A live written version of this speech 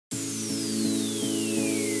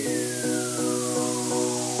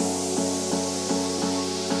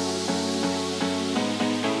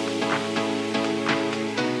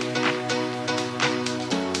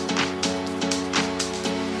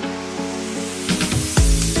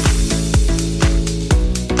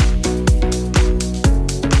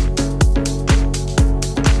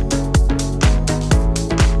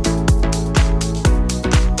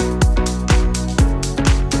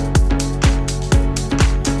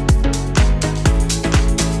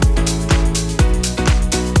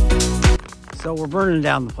So we're burning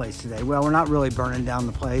down the place today. Well, we're not really burning down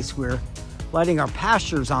the place. We're lighting our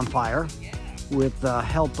pastures on fire with the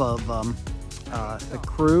help of a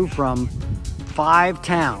crew from 5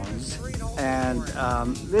 towns. And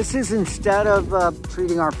this is instead of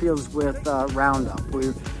treating our fields with Roundup.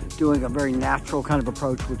 We're doing a very natural kind of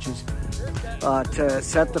approach, which is to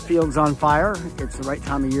set the fields on fire. It's the right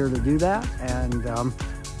time of year to do that. And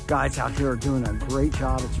guys out here are doing a great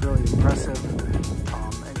job. It's really impressive.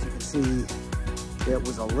 As you can see, it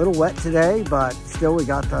was a little wet today, but still we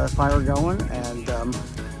got the fire going and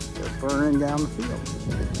they're burning down the field.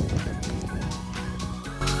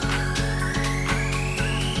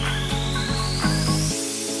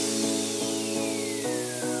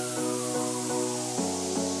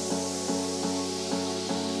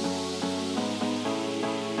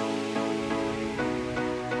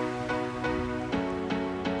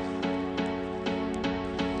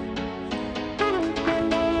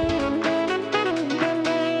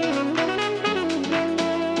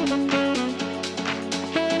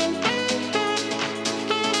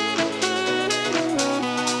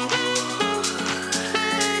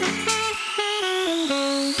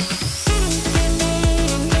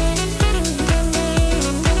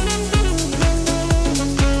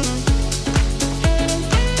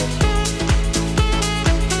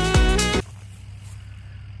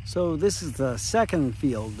 So this is the second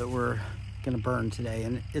field that we're going to burn today,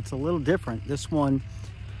 and it's a little different. This one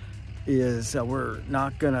is, we're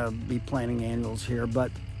not going to be planting annuals here,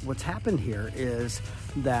 but what's happened here is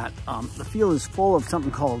that the field is full of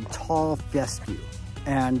something called tall fescue.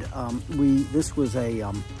 And this was a,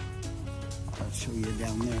 I'll show you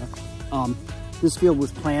down there. This field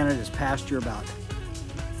was planted as pasture about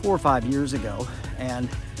 4 or 5 years ago and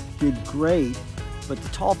did great, but the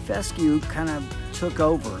tall fescue kind of took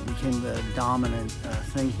over, became the dominant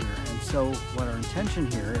thing here. And so what our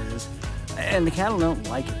intention here is, and the cattle don't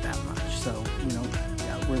like it that much, so, you know,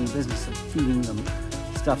 yeah, we're in the business of feeding them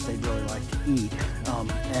stuff they'd really like to eat.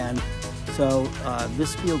 And so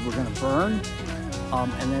this field we're going to burn,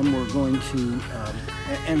 and then we're going to,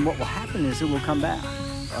 and what will happen is it will come back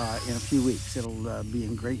in a few weeks. It'll be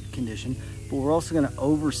in great condition, but we're also going to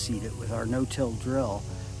overseed it with our no-till drill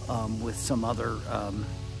with some other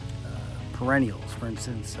perennials, for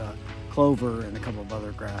instance, clover and a couple of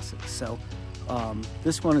other grasses. So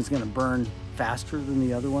this one is going to burn faster than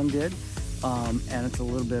the other one did, and it's a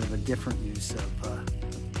little bit of a different use of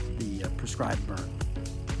the prescribed burn.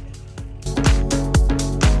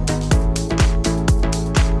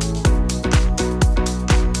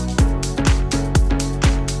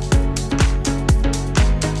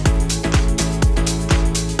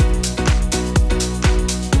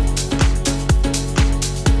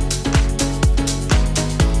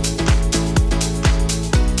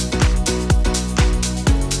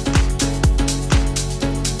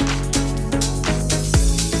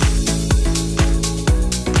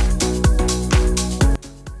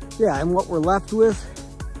 Yeah, and what we're left with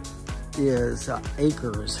is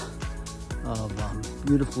acres of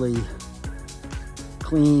beautifully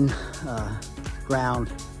clean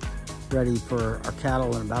ground ready for our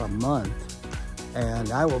cattle in about a month.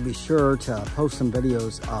 And I will be sure to post some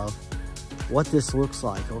videos of what this looks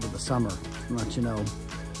like over the summer and let you know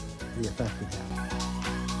the effect it has.